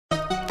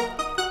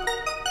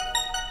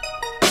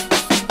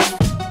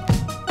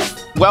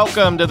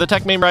Welcome to the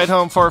Tech Meme Ride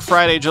Home for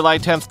Friday, July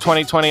 10th,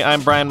 2020.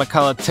 I'm Brian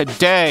McCullough.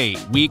 Today,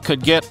 we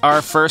could get our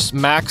first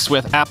Macs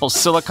with Apple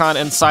Silicon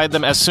inside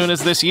them as soon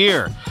as this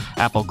year.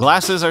 Apple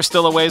glasses are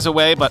still a ways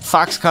away, but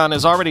Foxconn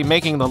is already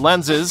making the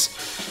lenses.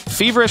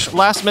 Feverish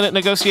last-minute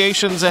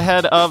negotiations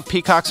ahead of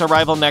Peacock's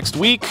arrival next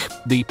week.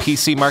 The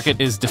PC market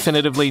is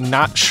definitively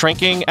not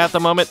shrinking at the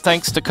moment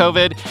thanks to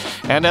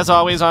COVID. And as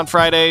always on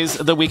Fridays,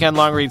 the weekend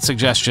long read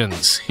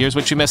suggestions. Here's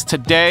what you missed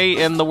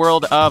today in the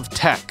world of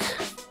tech.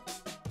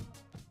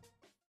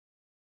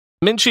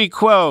 Min-Chi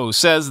Kuo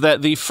says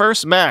that the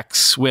first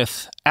Macs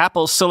with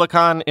Apple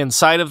Silicon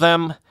inside of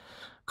them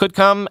could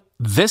come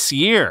this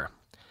year.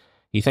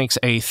 He thinks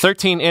a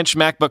 13-inch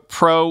MacBook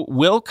Pro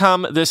will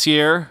come this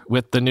year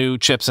with the new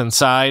chips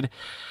inside,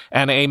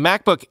 and a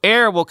MacBook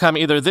Air will come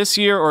either this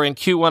year or in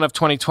Q1 of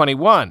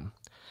 2021.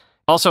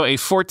 Also, a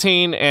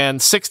 14 and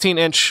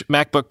 16-inch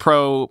MacBook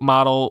Pro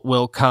model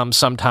will come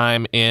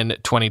sometime in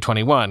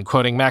 2021,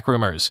 quoting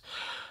MacRumors.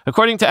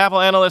 According to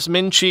Apple analyst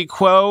Min-Chi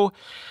Kuo,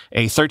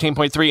 a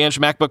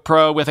 13.3-inch MacBook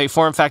Pro with a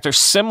form factor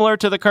similar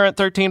to the current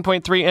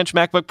 13.3-inch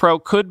MacBook Pro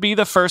could be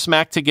the first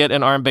Mac to get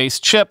an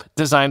ARM-based chip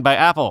designed by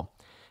Apple.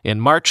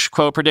 In March,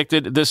 Kuo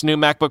predicted this new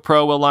MacBook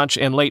Pro will launch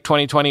in late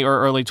 2020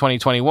 or early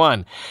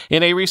 2021.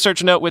 In a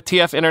research note with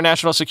TF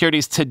International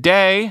Securities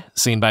today,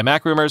 seen by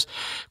MacRumors,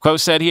 Kuo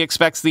said he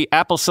expects the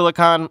Apple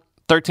Silicon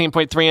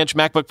 13.3-inch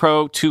MacBook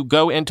Pro to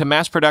go into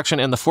mass production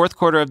in the fourth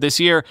quarter of this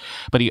year,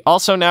 but he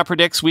also now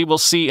predicts we will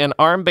see an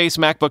ARM-based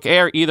MacBook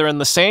Air either in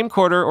the same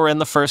quarter or in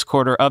the first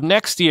quarter of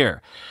next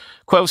year.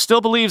 Kuo still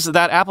believes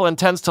that Apple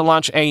intends to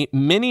launch a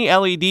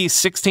mini-LED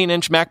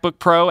 16-inch MacBook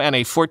Pro and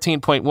a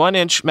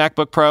 14.1-inch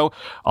MacBook Pro,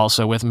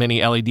 also with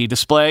mini-LED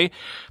display,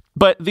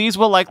 but these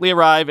will likely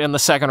arrive in the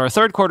second or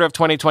third quarter of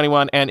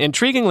 2021, and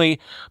intriguingly,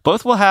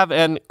 both will have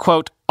an,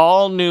 quote,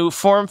 all-new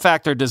form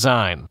factor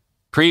design.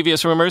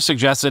 Previous rumors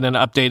suggested an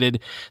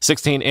updated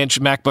 16-inch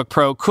MacBook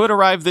Pro could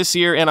arrive this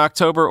year in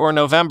October or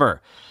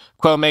November.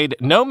 Kuo made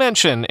no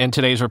mention in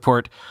today's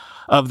report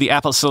of the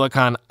Apple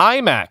Silicon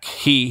iMac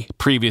he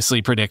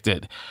previously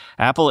predicted.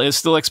 Apple is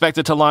still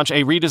expected to launch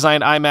a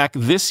redesigned iMac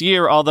this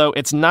year, although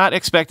it's not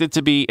expected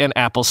to be an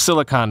Apple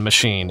Silicon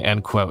machine,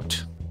 end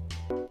quote.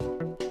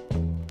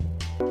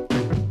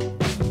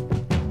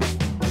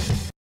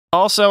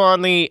 Also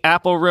on the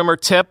Apple rumor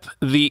tip,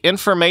 the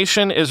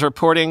information is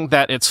reporting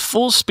that it's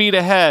full speed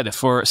ahead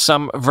for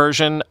some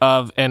version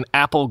of an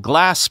Apple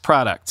Glass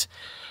product.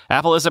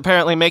 Apple is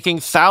apparently making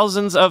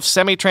thousands of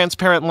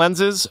semi-transparent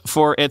lenses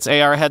for its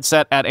AR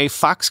headset at a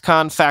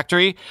Foxconn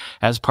factory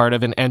as part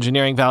of an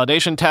engineering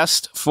validation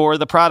test for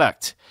the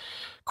product.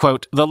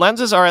 Quote, the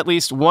lenses are at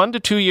least 1 to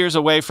 2 years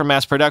away from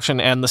mass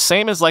production, and the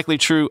same is likely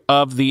true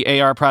of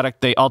the AR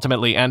product they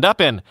ultimately end up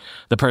in,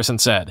 the person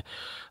said.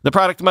 The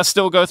product must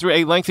still go through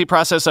a lengthy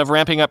process of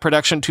ramping up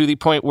production to the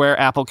point where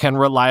Apple can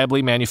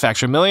reliably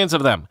manufacture millions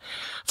of them.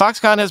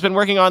 Foxconn has been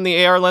working on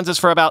the AR lenses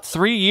for about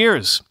 3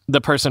 years, the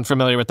person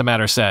familiar with the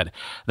matter said.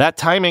 That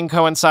timing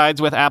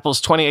coincides with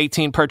Apple's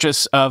 2018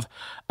 purchase of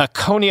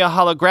Aconia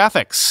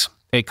Holographics,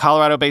 a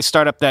Colorado-based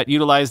startup that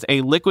utilized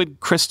a liquid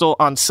crystal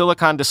on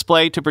silicon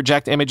display to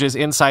project images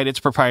inside its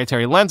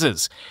proprietary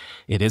lenses.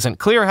 It isn't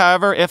clear,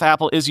 however, if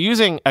Apple is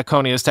using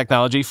Aconia's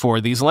technology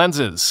for these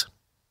lenses.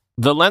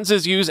 The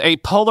lenses use a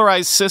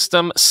polarized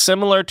system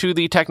similar to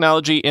the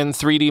technology in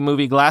 3D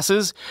movie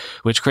glasses,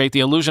 which create the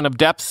illusion of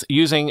depth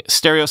using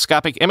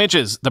stereoscopic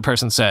images, the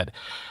person said.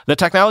 The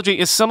technology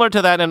is similar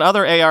to that in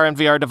other AR and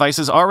VR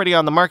devices already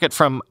on the market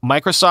from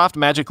Microsoft,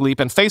 Magic Leap,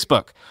 and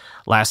Facebook.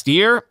 Last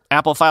year,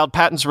 Apple filed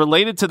patents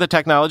related to the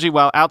technology,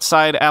 while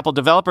outside Apple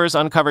developers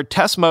uncovered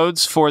test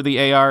modes for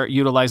the AR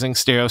utilizing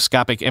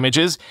stereoscopic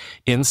images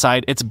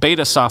inside its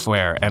beta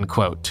software, end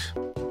quote.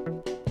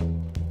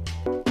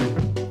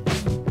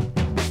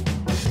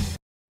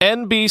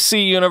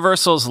 NBC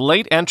Universal's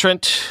late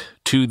entrant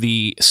to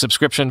the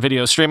subscription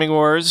video streaming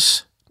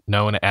wars,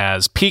 known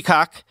as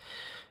Peacock,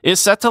 is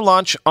set to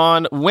launch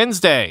on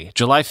Wednesday,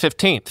 July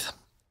 15th.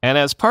 And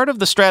as part of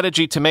the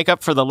strategy to make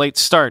up for the late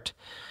start,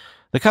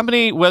 the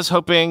company was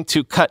hoping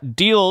to cut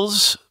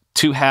deals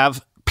to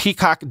have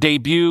Peacock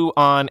debut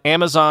on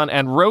Amazon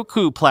and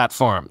Roku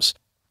platforms.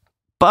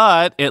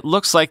 But it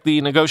looks like the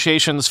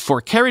negotiations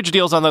for carriage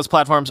deals on those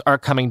platforms are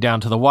coming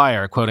down to the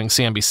wire, quoting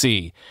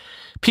CNBC.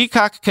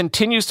 Peacock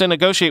continues to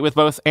negotiate with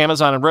both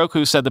Amazon and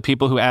Roku, said the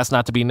people who asked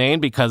not to be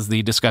named because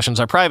the discussions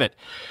are private.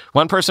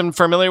 One person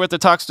familiar with the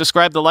talks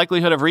described the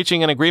likelihood of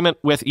reaching an agreement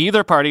with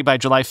either party by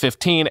July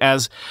 15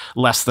 as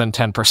less than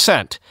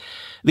 10%.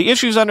 The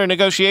issues under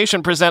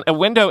negotiation present a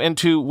window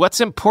into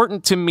what's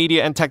important to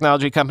media and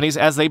technology companies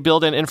as they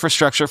build an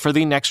infrastructure for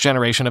the next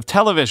generation of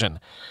television.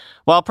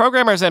 While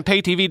programmers and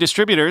pay TV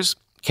distributors,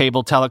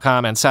 cable,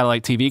 telecom, and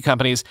satellite TV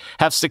companies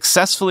have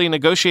successfully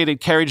negotiated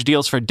carriage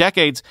deals for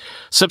decades,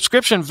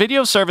 subscription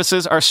video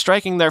services are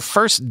striking their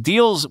first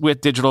deals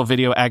with digital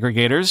video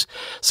aggregators,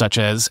 such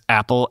as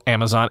Apple,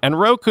 Amazon, and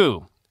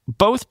Roku.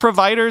 Both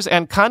providers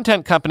and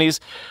content companies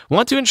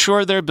want to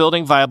ensure they're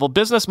building viable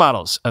business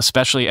models,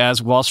 especially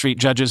as Wall Street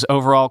judges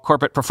overall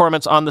corporate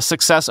performance on the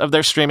success of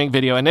their streaming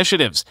video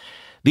initiatives.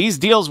 These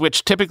deals,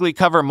 which typically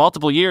cover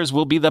multiple years,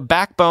 will be the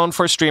backbone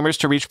for streamers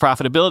to reach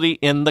profitability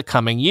in the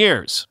coming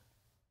years.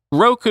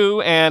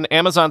 Roku and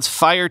Amazon's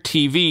Fire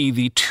TV,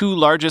 the two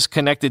largest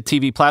connected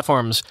TV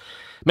platforms,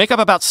 make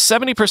up about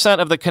 70%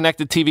 of the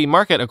connected TV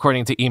market,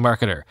 according to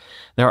eMarketer.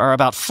 There are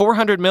about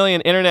 400 million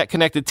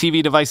internet-connected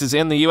TV devices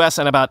in the U.S.,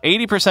 and about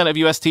 80% of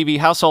U.S. TV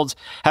households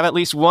have at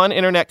least one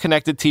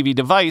internet-connected TV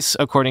device,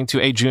 according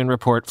to a June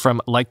report from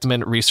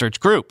Leichtman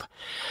Research Group.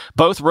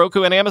 Both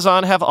Roku and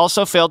Amazon have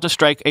also failed to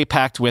strike a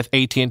pact with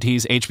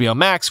AT&T's HBO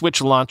Max,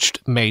 which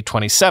launched May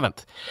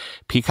 27th.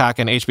 Peacock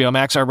and HBO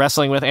Max are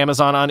wrestling with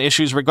Amazon on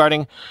issues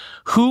regarding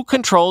who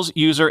controls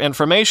user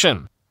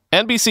information.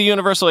 NBC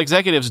Universal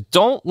executives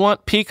don't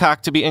want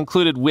Peacock to be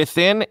included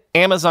within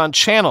Amazon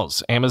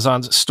channels,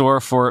 Amazon's store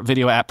for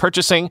video app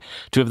purchasing,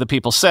 two of the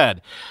people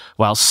said.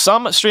 While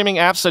some streaming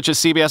apps such as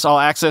CBS All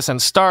Access and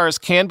Starz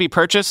can be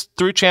purchased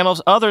through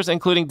channels, others,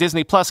 including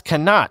Disney Plus,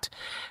 cannot.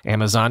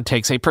 Amazon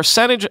takes a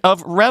percentage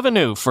of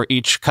revenue for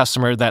each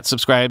customer that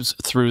subscribes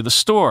through the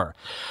store.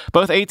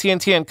 Both AT&T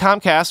and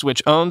Comcast,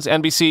 which owns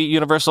NBC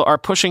Universal, are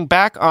pushing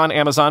back on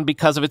Amazon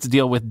because of its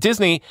deal with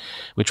Disney,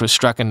 which was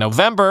struck in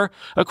November,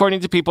 according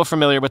to people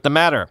familiar with the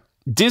matter.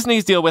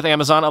 Disney's deal with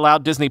Amazon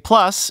allowed Disney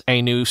Plus,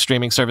 a new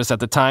streaming service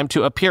at the time,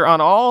 to appear on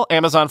all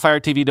Amazon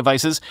Fire TV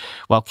devices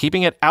while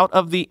keeping it out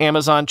of the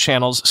Amazon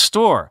Channels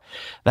store.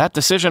 That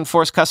decision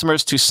forced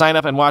customers to sign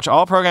up and watch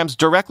all programs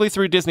directly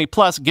through Disney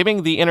Plus,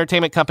 giving the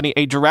entertainment company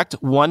a direct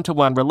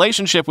one-to-one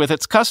relationship with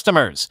its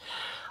customers.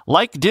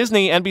 Like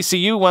Disney,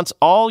 NBCU wants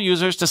all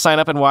users to sign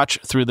up and watch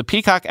through the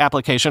Peacock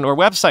application or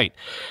website.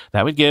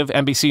 That would give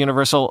NBC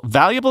Universal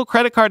valuable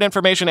credit card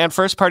information and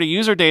first-party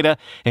user data,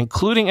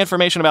 including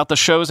information about the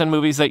shows and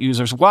movies that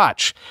users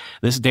watch.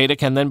 This data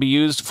can then be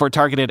used for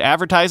targeted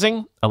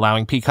advertising,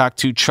 allowing Peacock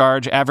to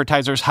charge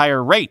advertisers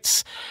higher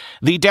rates.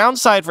 The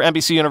downside for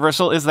NBC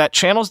Universal is that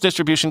channels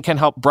distribution can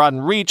help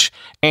broaden reach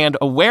and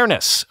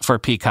awareness for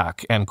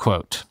Peacock, end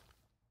quote.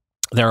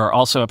 There are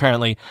also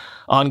apparently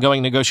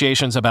ongoing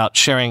negotiations about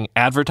sharing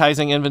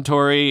advertising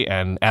inventory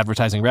and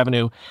advertising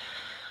revenue.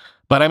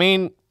 But I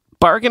mean,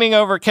 bargaining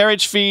over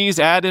carriage fees,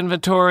 ad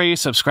inventory,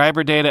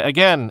 subscriber data,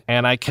 again,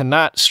 and I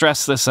cannot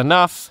stress this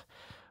enough,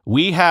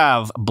 we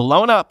have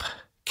blown up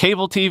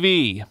cable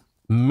TV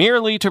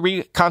merely to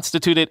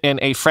reconstitute it in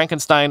a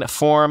Frankenstein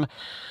form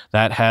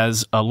that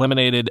has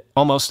eliminated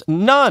almost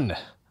none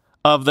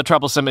of the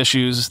troublesome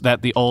issues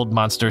that the old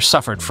monster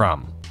suffered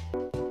from.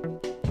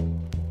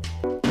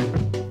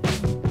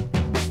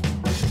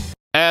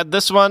 Add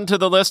this one to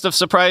the list of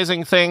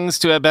surprising things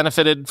to have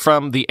benefited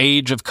from the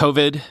age of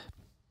COVID.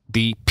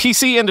 The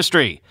PC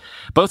industry.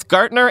 Both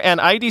Gartner and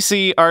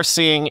IDC are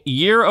seeing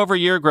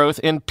year-over-year growth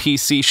in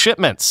PC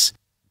shipments.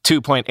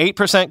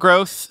 2.8%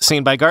 growth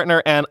seen by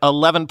Gartner and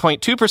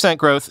 11.2%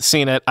 growth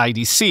seen at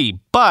IDC.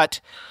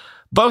 But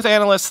both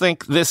analysts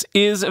think this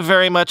is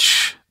very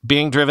much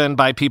being driven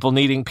by people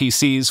needing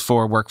PCs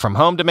for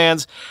work-from-home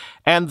demands,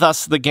 and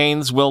thus the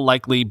gains will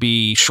likely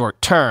be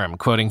short-term,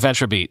 quoting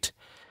VentureBeat.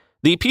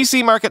 The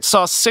PC market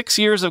saw 6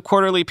 years of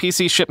quarterly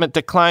PC shipment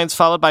declines,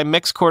 followed by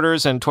mixed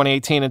quarters in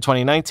 2018 and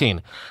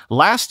 2019.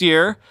 Last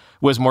year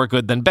was more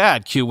good than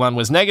bad. Q1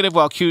 was negative,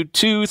 while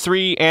Q2,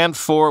 3, and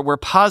 4 were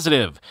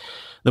positive.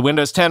 The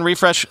Windows 10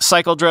 refresh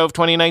cycle drove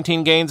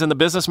 2019 gains in the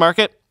business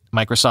market.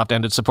 Microsoft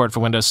ended support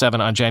for Windows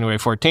 7 on January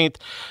 14th.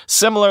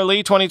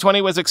 Similarly,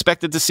 2020 was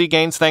expected to see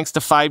gains thanks to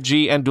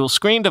 5G and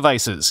dual-screen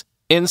devices.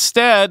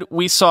 Instead,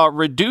 we saw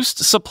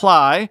reduced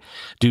supply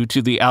due to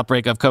the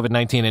outbreak of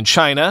COVID-19 in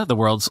China, the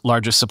world's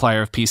largest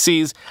supplier of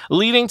PCs,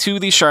 leading to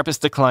the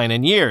sharpest decline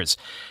in years.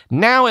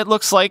 Now it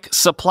looks like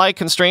supply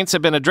constraints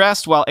have been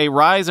addressed, while a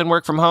rise in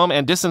work from home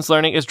and distance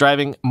learning is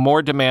driving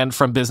more demand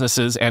from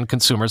businesses and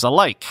consumers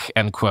alike,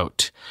 end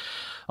quote.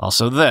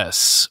 Also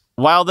this.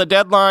 While the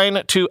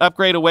deadline to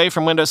upgrade away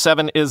from Windows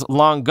 7 is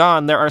long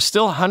gone, there are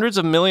still hundreds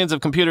of millions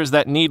of computers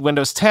that need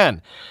Windows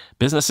 10.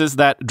 Businesses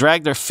that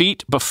dragged their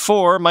feet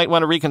before might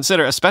want to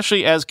reconsider,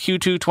 especially as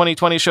Q2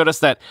 2020 showed us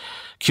that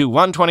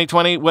Q1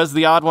 2020 was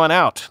the odd one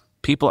out.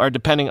 People are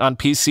depending on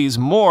PCs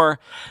more,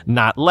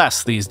 not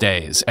less these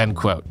days, end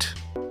quote.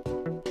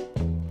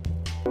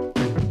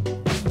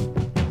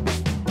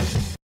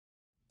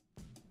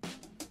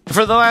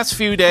 For the last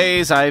few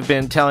days, I've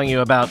been telling you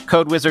about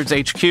CodeWizards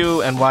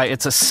HQ and why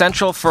it's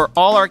essential for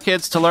all our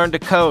kids to learn to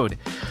code.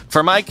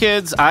 For my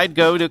kids, I'd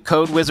go to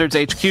CodeWizards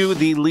HQ,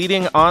 the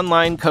leading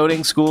online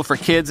coding school for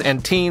kids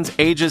and teens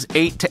ages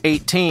 8 to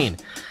 18.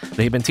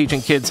 They've been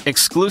teaching kids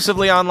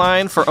exclusively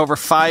online for over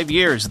 5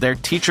 years. Their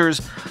teachers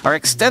are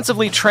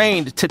extensively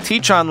trained to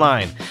teach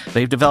online.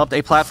 They've developed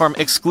a platform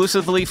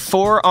exclusively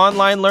for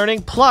online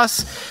learning,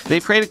 plus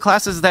they've created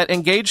classes that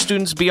engage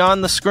students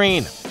beyond the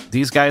screen.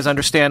 These guys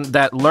understand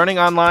that learning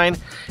online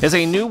is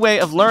a new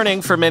way of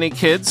learning for many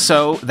kids,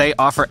 so they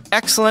offer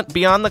excellent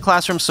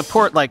beyond-the-classroom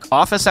support like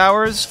office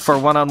hours for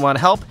one-on-one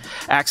help,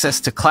 access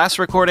to class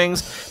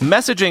recordings,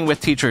 messaging with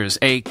teachers,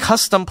 a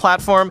custom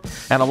platform,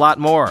 and a lot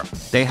more.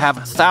 They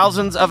have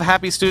thousands of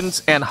happy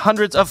students and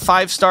hundreds of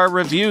 5-star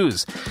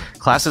reviews.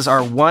 Classes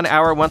are 1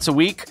 hour once a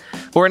week,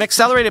 or an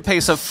accelerated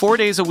pace of 4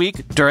 days a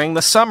week during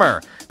the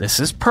summer. This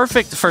is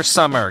perfect for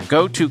summer.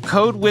 Go to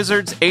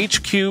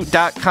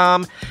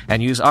codewizardshq.com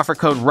and use offer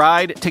code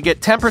RIDE to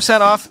get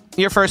 10% off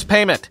your first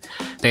payment.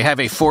 They have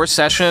a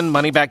 4-session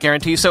money-back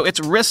guarantee, so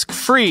it's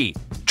risk-free.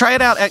 Try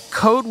it out at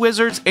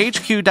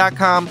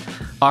codewizardshq.com,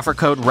 offer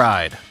code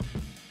RIDE.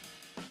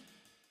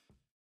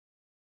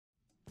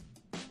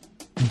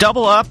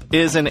 Double Up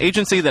is an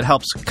agency that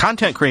helps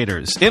content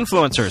creators,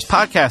 influencers,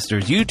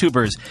 podcasters,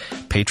 YouTubers,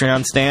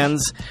 Patreon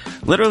stans,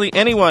 literally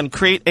anyone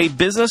create a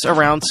business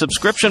around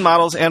subscription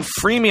models and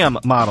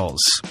freemium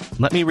models.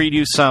 Let me read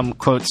you some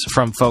quotes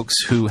from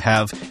folks who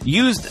have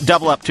used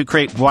Double Up to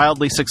create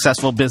wildly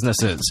successful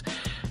businesses.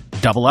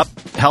 Double Up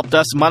helped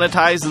us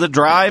monetize the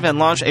drive and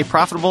launch a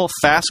profitable,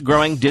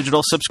 fast-growing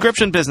digital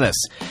subscription business.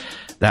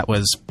 That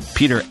was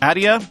Peter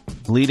Adia,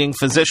 leading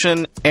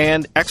physician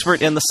and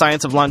expert in the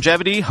science of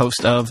longevity,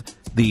 host of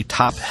the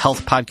top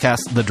health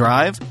podcast, The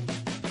Drive.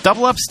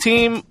 Double Up's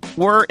team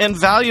were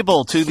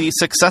invaluable to the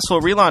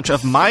successful relaunch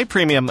of my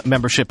premium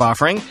membership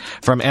offering.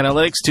 From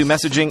analytics to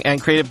messaging and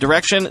creative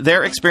direction,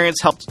 their experience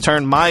helped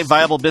turn my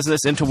viable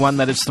business into one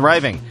that is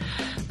thriving.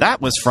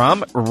 That was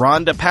from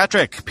Rhonda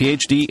Patrick,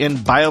 PhD in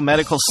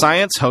biomedical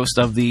science, host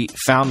of the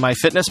Found My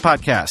Fitness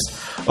podcast.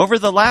 Over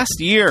the last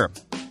year,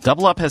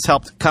 Double Up has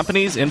helped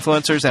companies,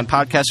 influencers, and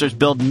podcasters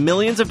build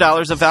millions of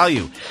dollars of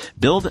value.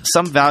 Build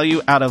some value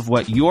out of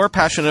what you're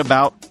passionate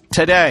about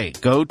today.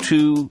 Go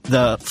to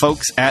the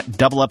folks at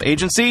Double Up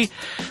Agency.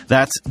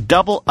 That's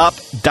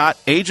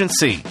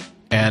doubleup.agency.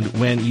 And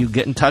when you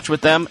get in touch with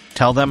them,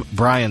 tell them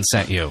Brian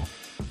sent you.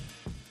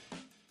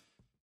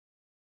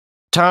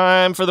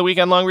 Time for the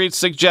Weekend Long Read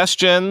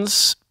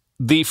suggestions.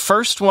 The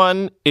first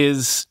one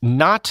is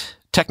not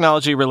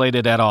technology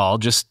related at all,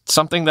 just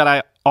something that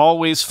I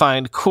always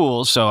find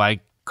cool, so I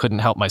couldn't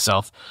help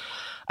myself.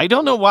 I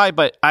don't know why,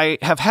 but I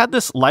have had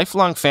this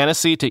lifelong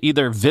fantasy to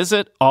either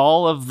visit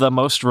all of the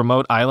most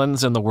remote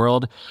islands in the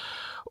world,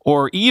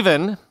 or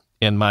even,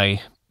 in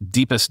my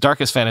deepest,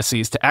 darkest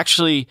fantasies, to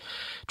actually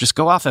just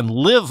go off and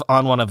live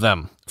on one of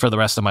them for the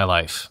rest of my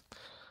life.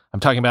 I'm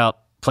talking about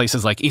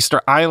places like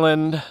Easter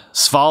Island,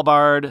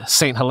 Svalbard,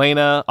 St.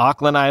 Helena,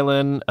 Auckland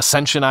Island,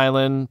 Ascension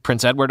Island,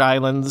 Prince Edward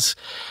Islands,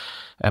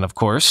 and of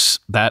course,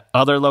 that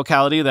other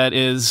locality that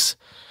is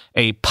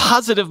a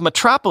positive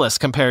metropolis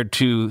compared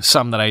to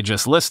some that I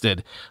just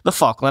listed, the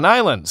Falkland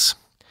Islands.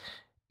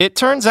 It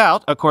turns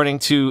out, according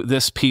to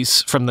this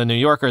piece from The New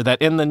Yorker,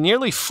 that in the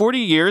nearly 40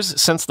 years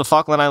since the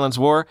Falkland Islands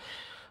War,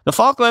 the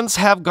Falklands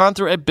have gone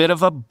through a bit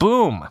of a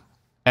boom.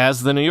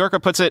 As The New Yorker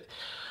puts it,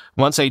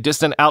 once a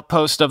distant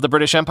outpost of the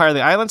British Empire,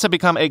 the islands have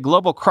become a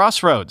global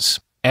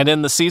crossroads. And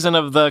in the season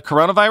of the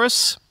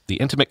coronavirus, the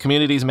intimate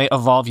communities may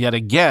evolve yet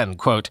again.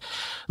 Quote,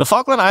 the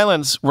Falkland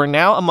Islands were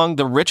now among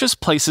the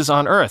richest places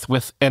on Earth,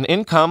 with an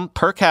income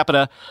per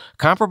capita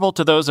comparable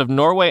to those of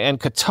Norway and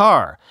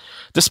Qatar.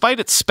 Despite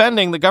its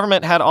spending, the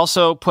government had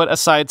also put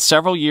aside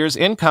several years'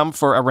 income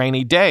for a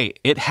rainy day.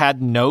 It had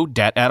no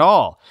debt at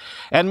all.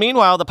 And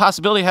meanwhile, the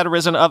possibility had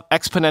arisen of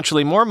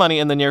exponentially more money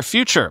in the near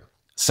future.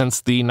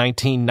 Since the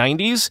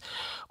 1990s,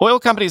 oil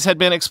companies had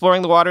been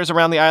exploring the waters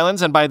around the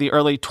islands, and by the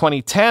early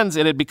 2010s,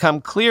 it had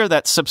become clear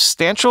that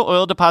substantial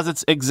oil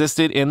deposits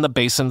existed in the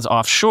basins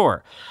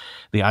offshore.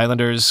 The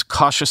islanders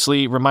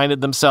cautiously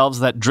reminded themselves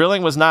that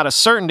drilling was not a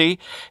certainty.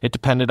 It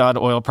depended on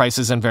oil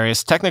prices and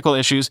various technical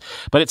issues,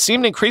 but it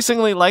seemed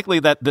increasingly likely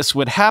that this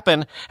would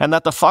happen and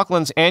that the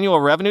Falklands' annual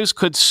revenues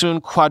could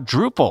soon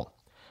quadruple.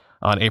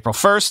 On April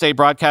 1st, a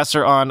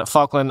broadcaster on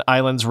Falkland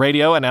Islands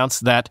radio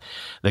announced that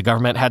the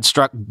government had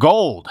struck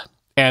gold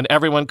and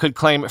everyone could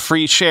claim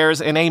free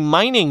shares in a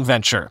mining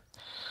venture.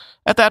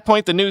 At that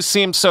point, the news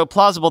seemed so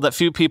plausible that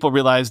few people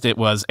realized it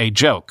was a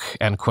joke,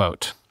 end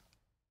quote.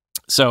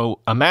 So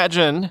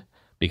imagine,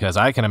 because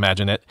I can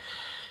imagine it,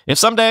 if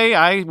someday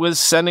I was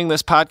sending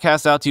this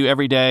podcast out to you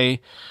every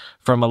day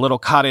from a little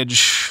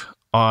cottage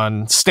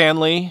on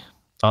Stanley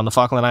on the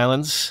Falkland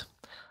Islands,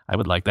 I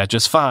would like that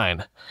just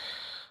fine.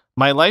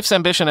 My life's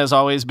ambition has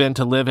always been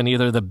to live in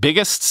either the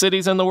biggest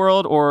cities in the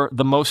world or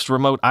the most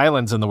remote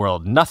islands in the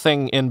world.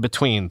 Nothing in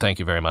between, thank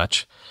you very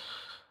much.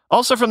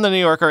 Also from The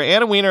New Yorker,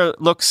 Anna Wiener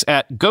looks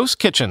at ghost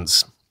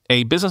kitchens,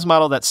 a business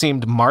model that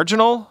seemed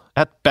marginal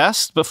at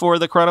best before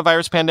the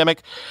coronavirus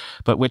pandemic,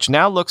 but which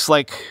now looks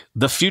like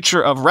the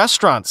future of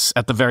restaurants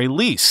at the very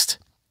least.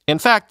 In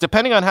fact,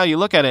 depending on how you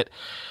look at it,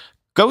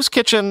 ghost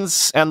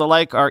kitchens and the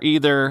like are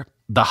either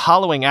the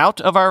hollowing out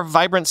of our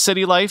vibrant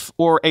city life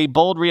or a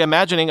bold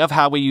reimagining of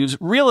how we use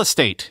real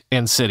estate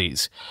in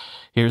cities.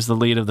 Here's the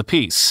lead of the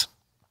piece.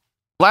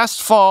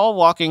 Last fall,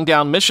 walking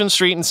down Mission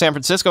Street in San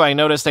Francisco, I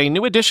noticed a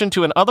new addition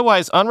to an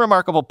otherwise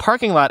unremarkable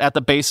parking lot at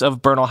the base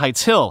of Bernal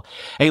Heights Hill,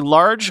 a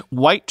large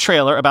white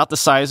trailer about the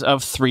size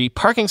of 3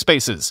 parking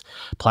spaces,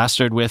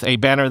 plastered with a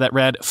banner that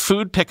read,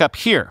 "Food Pickup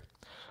Here."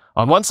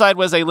 On one side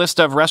was a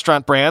list of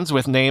restaurant brands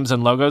with names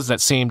and logos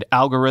that seemed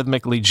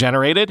algorithmically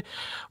generated.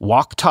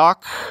 Walk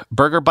Talk,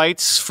 Burger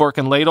Bites, Fork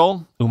and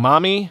Ladle,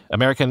 Umami,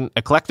 American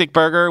Eclectic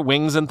Burger,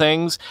 Wings and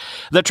Things.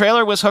 The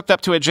trailer was hooked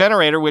up to a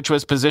generator which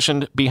was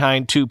positioned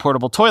behind 2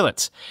 portable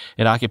toilets.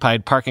 It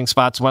occupied parking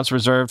spots once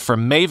reserved for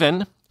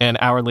Maven, an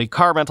hourly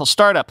car rental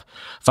startup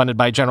funded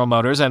by General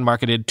Motors and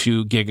marketed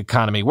to gig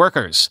economy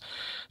workers.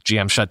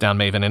 GM shut down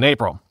Maven in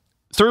April.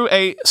 Through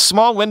a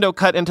small window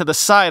cut into the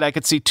side, I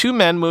could see 2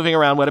 men moving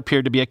around what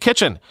appeared to be a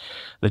kitchen.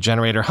 The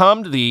generator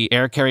hummed, the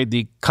air carried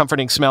the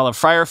comforting smell of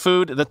fryer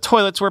food, the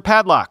toilets were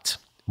padlocked.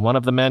 One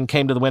of the men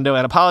came to the window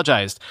and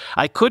apologized.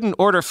 I couldn't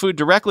order food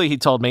directly, he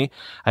told me.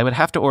 I would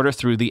have to order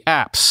through the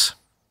apps.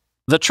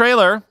 The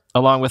trailer,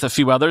 along with a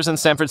few others in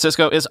San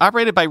Francisco, is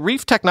operated by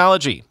Reef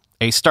Technology,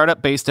 a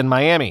startup based in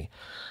Miami.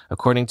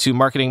 According to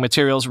marketing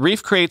materials,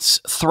 Reef creates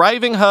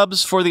thriving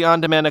hubs for the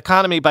on-demand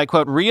economy by,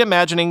 quote,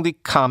 reimagining the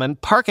common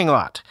parking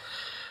lot.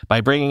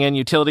 By bringing in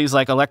utilities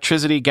like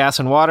electricity, gas,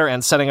 and water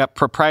and setting up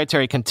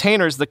proprietary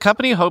containers, the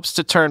company hopes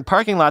to turn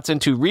parking lots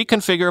into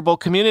reconfigurable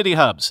community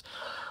hubs.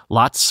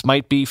 Lots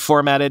might be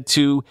formatted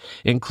to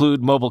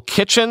include mobile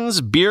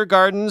kitchens, beer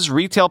gardens,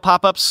 retail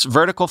pop-ups,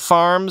 vertical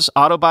farms,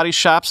 auto body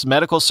shops,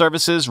 medical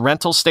services,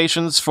 rental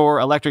stations for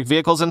electric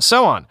vehicles, and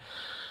so on.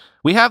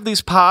 We have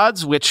these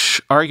pods,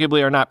 which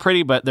arguably are not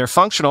pretty, but they're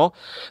functional.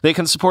 They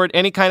can support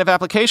any kind of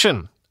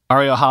application.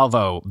 Ario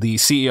Halvo, the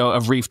CEO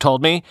of Reef,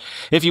 told me,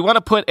 if you want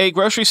to put a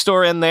grocery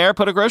store in there,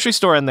 put a grocery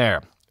store in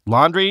there.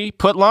 Laundry,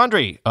 put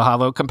laundry.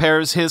 Ohalo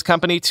compares his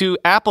company to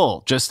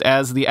Apple. Just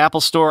as the Apple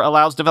Store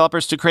allows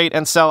developers to create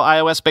and sell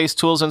iOS-based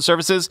tools and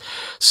services,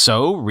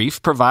 so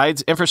Reef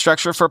provides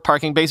infrastructure for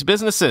parking-based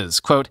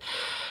businesses. Quote,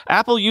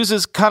 Apple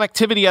uses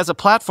connectivity as a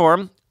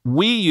platform.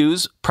 We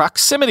use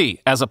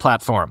proximity as a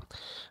platform.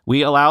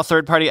 We allow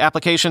third-party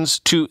applications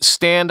to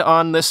stand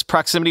on this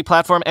proximity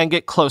platform and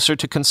get closer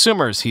to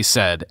consumers, he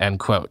said, end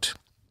quote.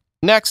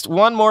 Next,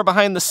 one more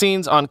behind the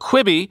scenes on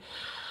Quibi,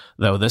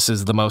 though this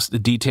is the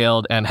most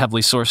detailed and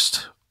heavily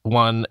sourced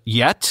one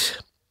yet.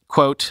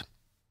 Quote,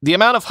 the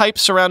amount of hype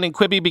surrounding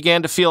Quibi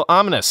began to feel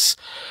ominous,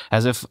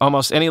 as if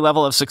almost any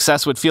level of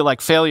success would feel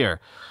like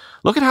failure.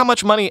 Look at how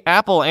much money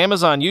Apple,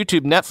 Amazon,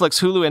 YouTube, Netflix,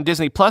 Hulu, and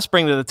Disney Plus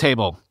bring to the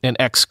table, an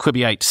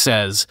ex-Quibiite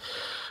says.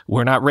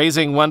 We're not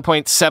raising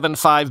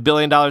 $1.75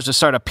 billion to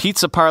start a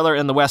pizza parlor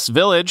in the West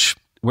Village.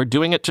 We're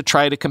doing it to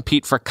try to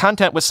compete for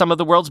content with some of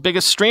the world's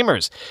biggest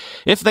streamers.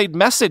 If they'd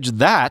messaged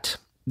that,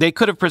 they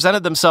could have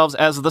presented themselves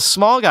as the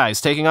small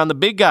guys taking on the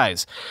big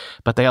guys.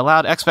 But they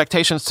allowed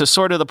expectations to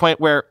soar to the point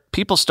where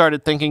people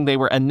started thinking they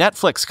were a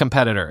Netflix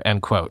competitor,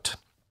 end quote.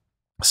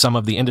 Some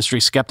of the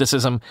industry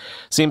skepticism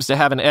seems to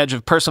have an edge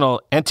of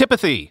personal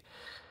antipathy.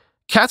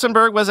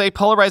 Katzenberg was a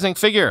polarizing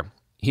figure.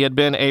 He had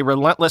been a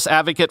relentless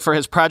advocate for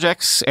his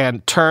projects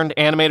and turned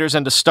animators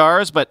into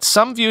stars, but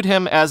some viewed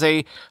him as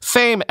a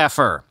fame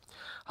effer,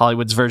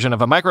 Hollywood's version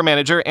of a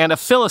micromanager, and a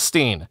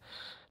Philistine.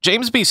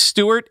 James B.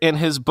 Stewart, in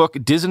his book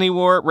Disney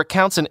War,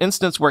 recounts an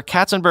instance where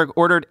Katzenberg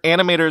ordered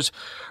animators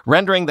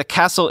rendering the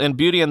castle in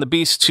Beauty and the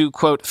Beast to,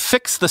 quote,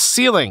 fix the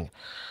ceiling,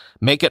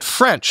 make it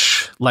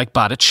French, like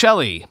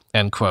Botticelli,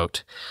 end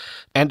quote.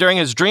 And during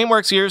his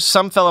DreamWorks years,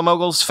 some fellow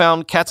moguls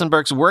found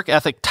Katzenberg's work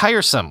ethic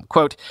tiresome.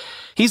 Quote,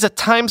 he's a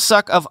time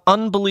suck of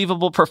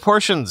unbelievable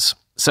proportions,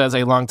 says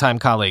a longtime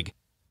colleague.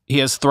 He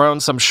has thrown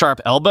some sharp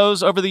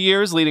elbows over the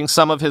years, leading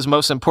some of his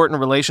most important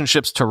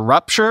relationships to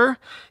rupture.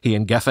 He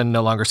and Geffen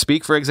no longer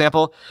speak, for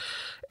example.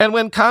 And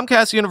when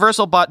Comcast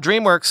Universal bought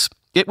DreamWorks,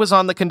 it was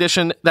on the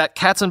condition that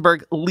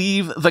Katzenberg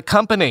leave the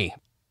company.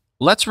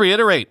 Let's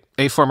reiterate,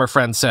 a former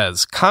friend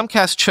says,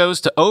 Comcast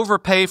chose to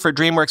overpay for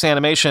DreamWorks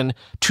Animation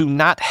to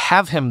not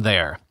have him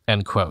there,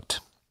 end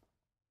quote.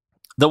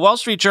 The Wall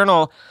Street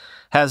Journal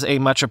has a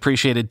much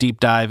appreciated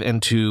deep dive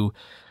into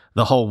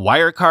the whole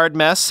Wirecard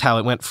mess, how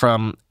it went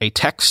from a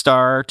tech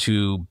star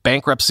to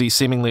bankruptcy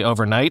seemingly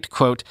overnight.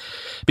 Quote,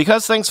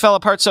 because things fell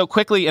apart so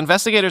quickly,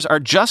 investigators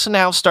are just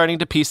now starting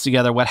to piece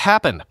together what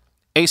happened.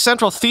 A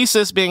central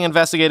thesis being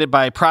investigated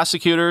by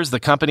prosecutors, the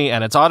company,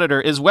 and its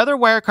auditor is whether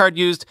Wirecard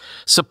used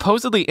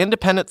supposedly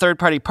independent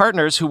third-party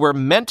partners who were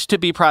meant to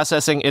be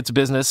processing its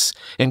business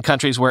in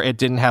countries where it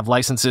didn't have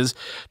licenses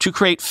to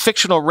create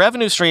fictional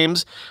revenue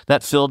streams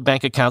that filled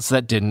bank accounts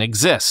that didn't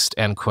exist,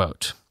 end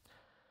quote.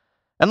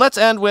 And let's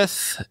end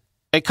with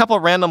a couple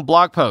random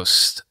blog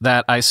posts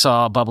that I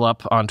saw bubble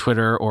up on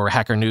Twitter or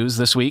Hacker News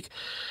this week.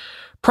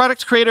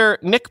 Product creator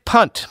Nick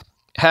Punt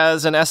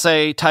has an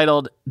essay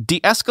titled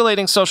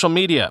De-Escalating Social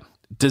Media,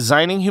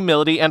 Designing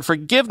Humility and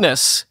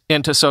Forgiveness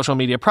into Social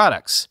Media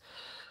Products.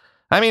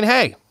 I mean,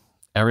 hey,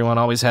 everyone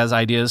always has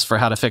ideas for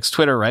how to fix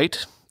Twitter,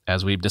 right?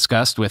 As we've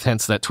discussed, with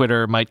hints that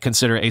Twitter might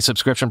consider a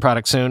subscription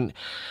product soon.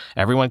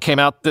 Everyone came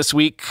out this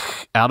week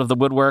out of the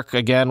woodwork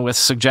again with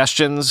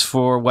suggestions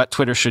for what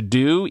Twitter should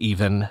do.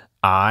 Even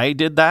I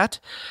did that.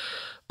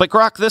 But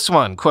grok this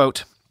one,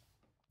 quote,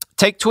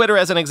 take Twitter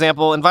as an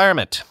example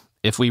environment.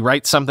 If we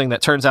write something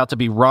that turns out to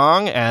be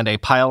wrong and a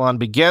pile-on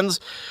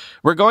begins,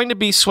 we're going to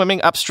be swimming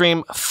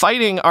upstream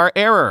fighting our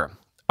error.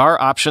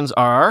 Our options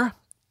are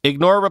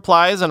Ignore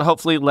replies and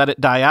hopefully let it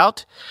die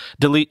out.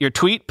 Delete your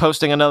tweet,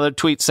 posting another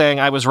tweet saying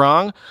I was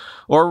wrong,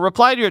 or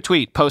reply to your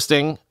tweet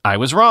posting I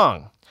was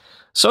wrong.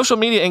 Social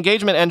media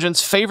engagement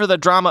engines favor the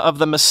drama of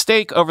the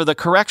mistake over the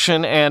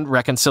correction and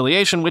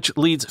reconciliation, which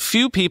leads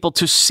few people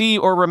to see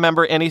or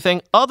remember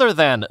anything other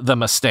than the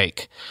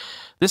mistake.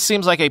 This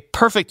seems like a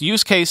perfect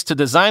use case to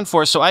design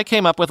for, so I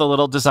came up with a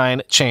little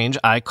design change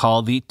I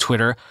call the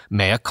Twitter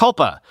mea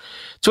culpa.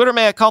 Twitter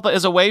mea culpa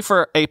is a way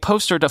for a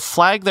poster to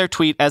flag their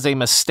tweet as a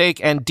mistake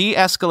and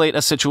de-escalate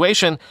a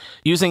situation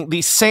using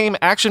the same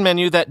action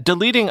menu that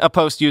deleting a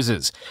post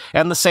uses,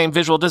 and the same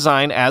visual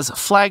design as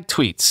flag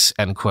tweets,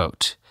 end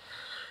quote.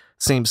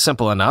 Seems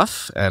simple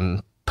enough,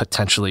 and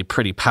potentially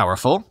pretty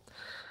powerful.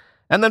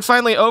 And then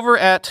finally, over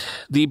at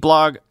the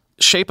blog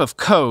Shape of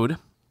Code,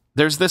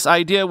 there's this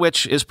idea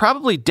which is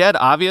probably dead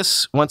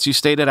obvious once you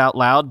state it out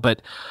loud,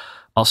 but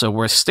also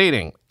worth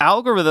stating.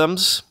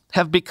 Algorithms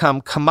have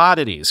become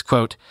commodities,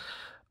 quote,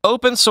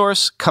 open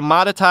source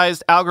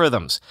commoditized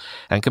algorithms,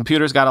 and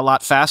computers got a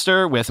lot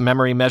faster with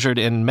memory measured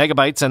in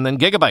megabytes and then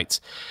gigabytes.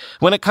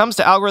 When it comes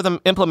to algorithm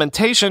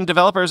implementation,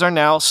 developers are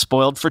now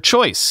spoiled for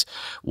choice.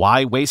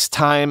 Why waste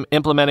time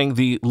implementing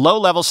the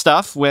low-level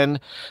stuff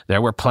when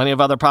there were plenty of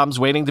other problems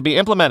waiting to be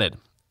implemented?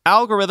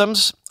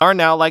 Algorithms are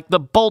now like the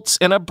bolts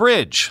in a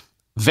bridge.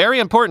 Very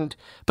important,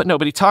 but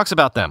nobody talks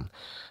about them.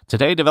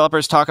 Today,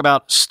 developers talk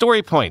about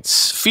story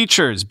points,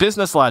 features,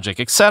 business logic,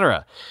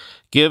 etc.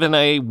 Given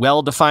a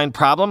well-defined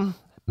problem,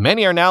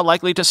 many are now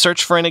likely to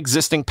search for an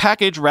existing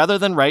package rather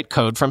than write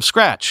code from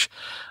scratch.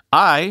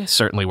 I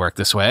certainly work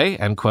this way,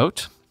 end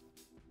quote.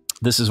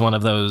 This is one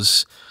of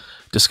those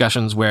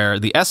discussions where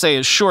the essay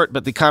is short,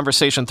 but the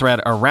conversation thread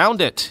around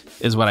it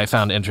is what I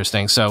found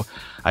interesting. So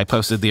I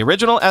posted the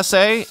original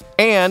essay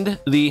and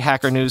the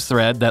Hacker News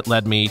thread that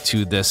led me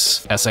to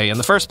this essay in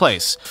the first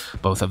place.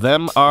 Both of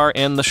them are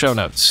in the show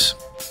notes.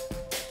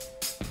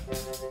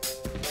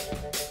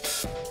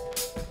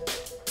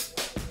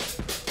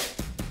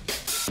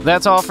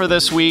 That's all for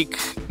this week.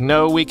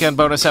 No weekend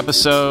bonus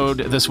episode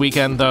this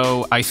weekend,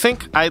 though. I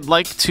think I'd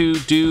like to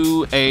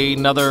do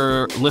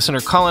another listener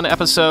call-in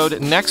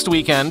episode next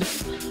weekend,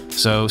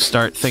 so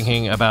start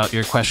thinking about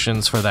your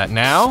questions for that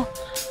now.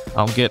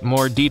 I'll get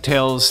more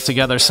details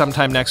together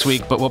sometime next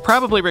week, but we'll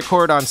probably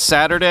record on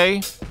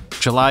Saturday,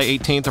 July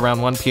 18th,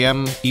 around 1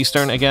 p.m.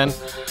 Eastern again.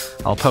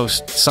 I'll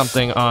post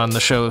something on the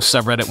show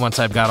subreddit once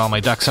I've got all my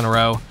ducks in a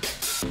row.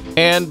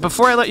 And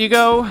before I let you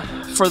go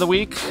for the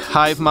week,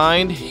 Hive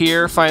Mind,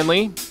 here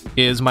finally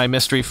is my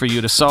mystery for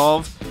you to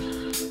solve.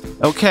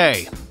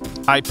 Okay,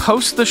 I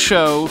post the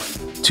show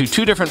to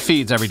 2 different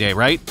feeds every day,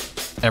 right?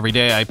 Every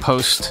day I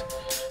post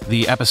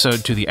the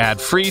episode to the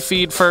ad-free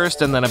feed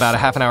first, and then about a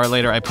half an hour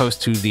later I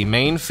post to the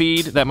main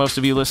feed that most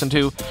of you listen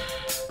to.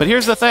 But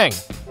here's the thing.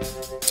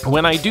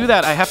 When I do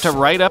that, I have to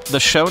write up the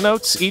show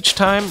notes each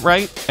time,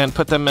 right? And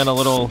put them in a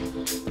little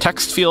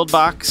text field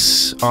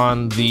box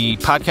on the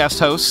podcast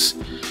hosts.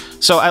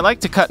 So I like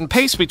to cut and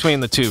paste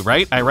between the two,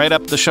 right? I write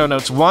up the show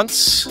notes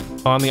once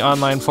on the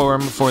online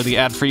forum for the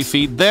ad-free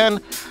feed.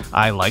 Then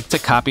I like to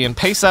copy and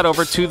paste that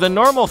over to the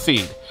normal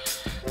feed.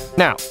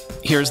 Now,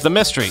 here's the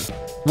mystery.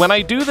 When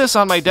I do this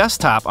on my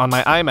desktop, on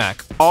my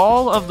iMac,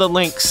 all of the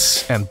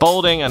links and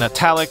bolding and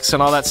italics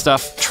and all that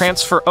stuff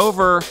transfer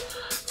over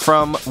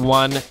from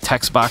one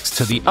text box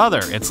to the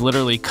other. It's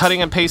literally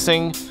cutting and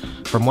pasting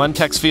from one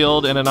text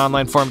field in an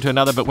online forum to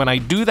another. But when I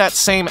do that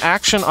same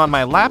action on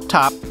my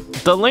laptop,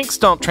 the links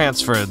don't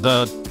transfer,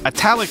 the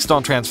italics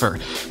don't transfer.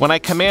 When I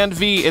Command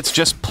V, it's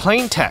just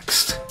plain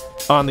text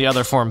on the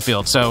other form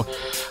field. So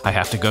I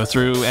have to go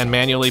through and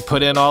manually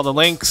put in all the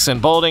links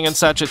and bolding and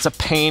such. It's a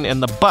pain in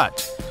the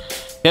butt.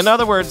 In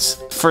other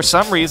words, for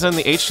some reason,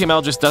 the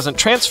HTML just doesn't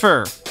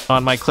transfer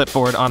on my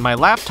clipboard on my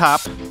laptop,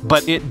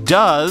 but it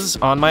does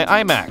on my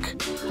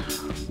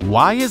iMac.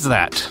 Why is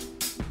that?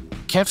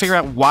 Can't figure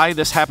out why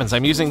this happens.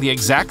 I'm using the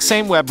exact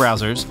same web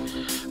browsers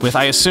with,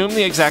 I assume,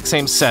 the exact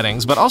same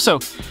settings, but also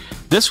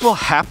this will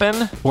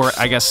happen, or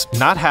I guess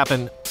not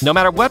happen, no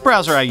matter what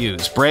browser I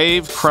use.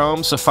 Brave,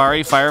 Chrome,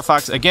 Safari,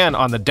 Firefox. Again,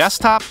 on the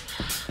desktop,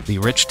 the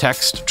rich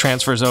text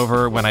transfers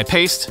over when I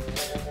paste,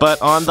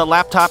 but on the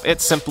laptop,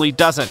 it simply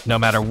doesn't, no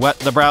matter what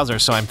the browser.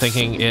 So I'm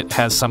thinking it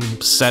has some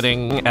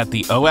setting at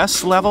the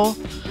OS level.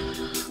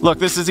 Look,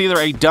 this is either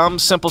a dumb,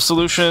 simple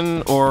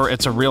solution, or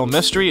it's a real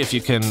mystery. If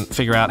you can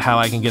figure out how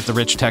I can get the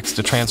rich text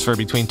to transfer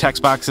between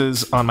text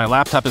boxes on my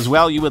laptop as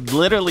well, you would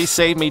literally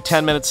save me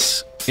 10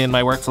 minutes in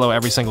my workflow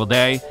every single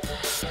day.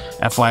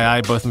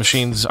 FYI, both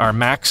machines are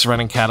Macs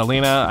running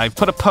Catalina. I've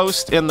put a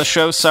post in the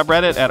show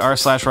subreddit at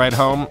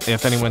r/ridehome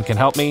if anyone can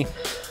help me.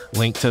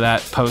 Link to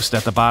that post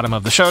at the bottom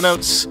of the show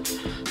notes.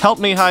 Help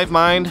me, Hive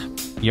Mind.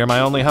 You're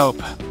my only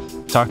hope.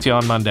 Talk to you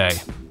on Monday.